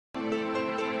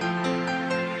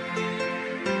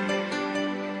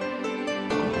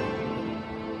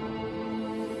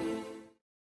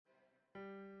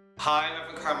Hi, I'm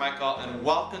Evan Carmichael and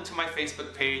welcome to my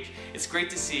Facebook page. It's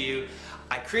great to see you.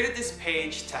 I created this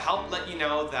page to help let you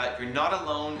know that you're not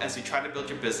alone as you try to build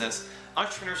your business.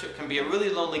 Entrepreneurship can be a really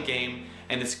lonely game,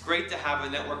 and it's great to have a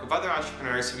network of other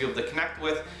entrepreneurs to be able to connect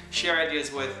with, share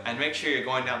ideas with, and make sure you're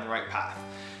going down the right path.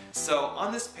 So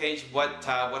on this page, what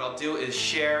I'll do is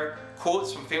share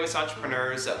quotes from famous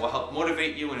entrepreneurs that will help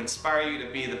motivate you and inspire you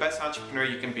to be the best entrepreneur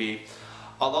you can be.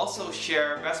 I'll also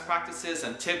share best practices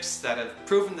and tips that have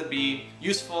proven to be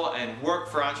useful and work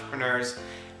for entrepreneurs.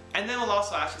 And then we'll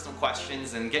also ask you some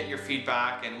questions and get your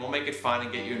feedback, and we'll make it fun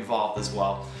and get you involved as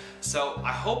well. So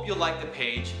I hope you'll like the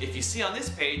page. If you see on this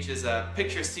page is a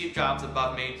picture of Steve Jobs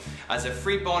above me. As a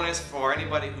free bonus for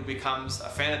anybody who becomes a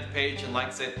fan of the page and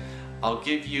likes it, I'll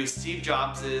give you Steve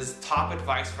Jobs' top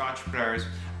advice for entrepreneurs,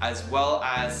 as well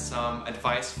as some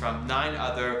advice from 9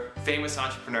 other famous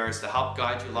entrepreneurs to help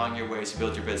guide you along your way to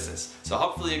build your business. So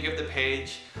hopefully you'll give the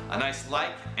page a nice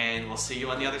like, and we'll see you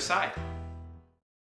on the other side.